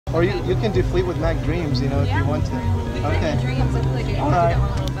Or you can do Fleetwood Mac Dreams, you know, if you want to. Okay. All right.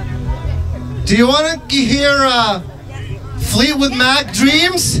 Do you want to hear Fleetwood Mac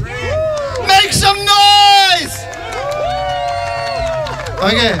Dreams? Make some noise!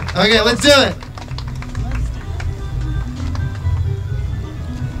 Okay, let's do it.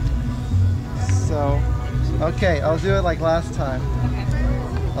 So, okay, I'll do it like last time.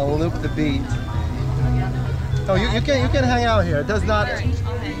 I'll loop the beat. Oh, you can hang out here. It does not.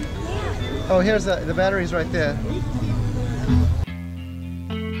 Oh, here's the battery's right there.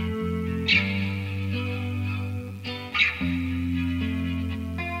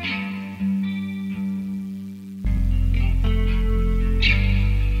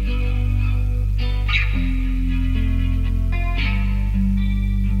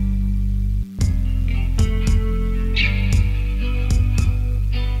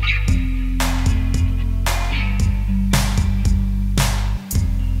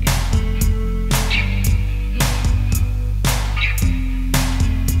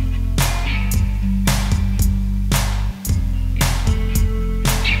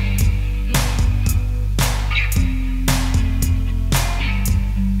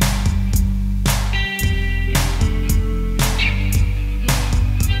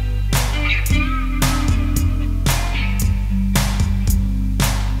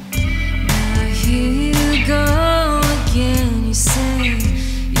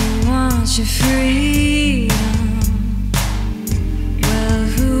 Your freedom. Well,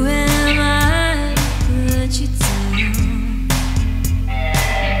 who am I to let you down?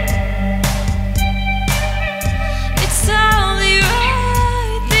 It's only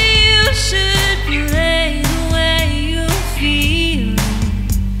right that you should play the way you feel,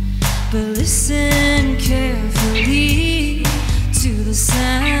 but listen carefully to the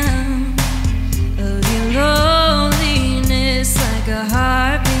sound of your loneliness, like a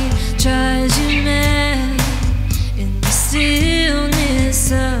heartbeat drives you mad in the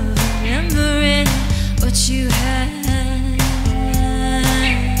stillness of remembering what you had,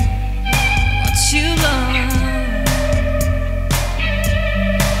 what you loved,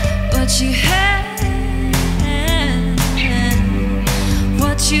 what you had,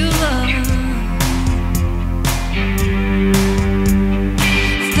 what you loved.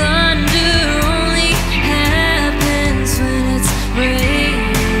 Thunder only happens when it's raining.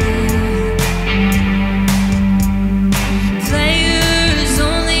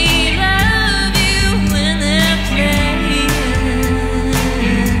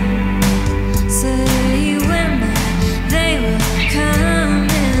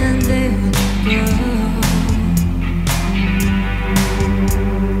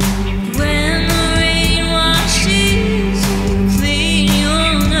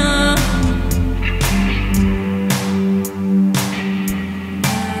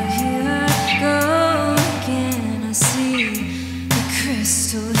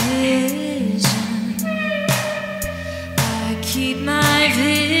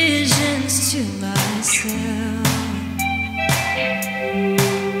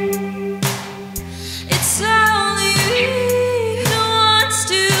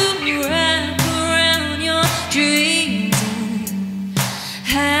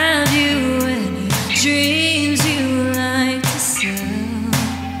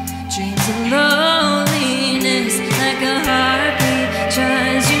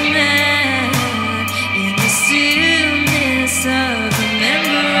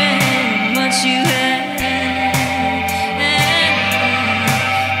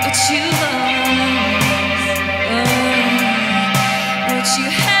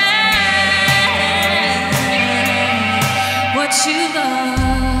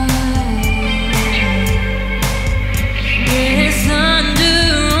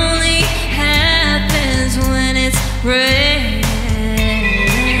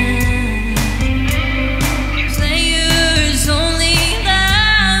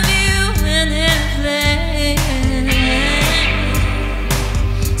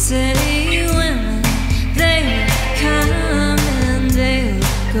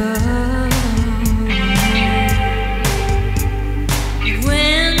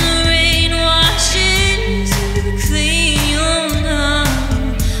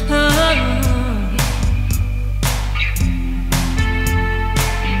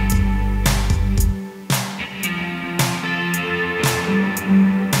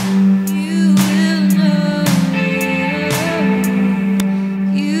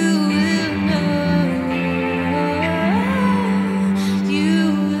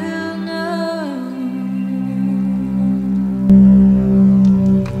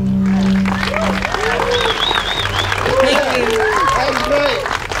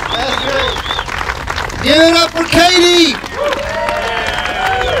 Give it up for Katie.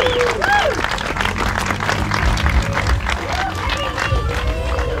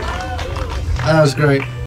 That was great.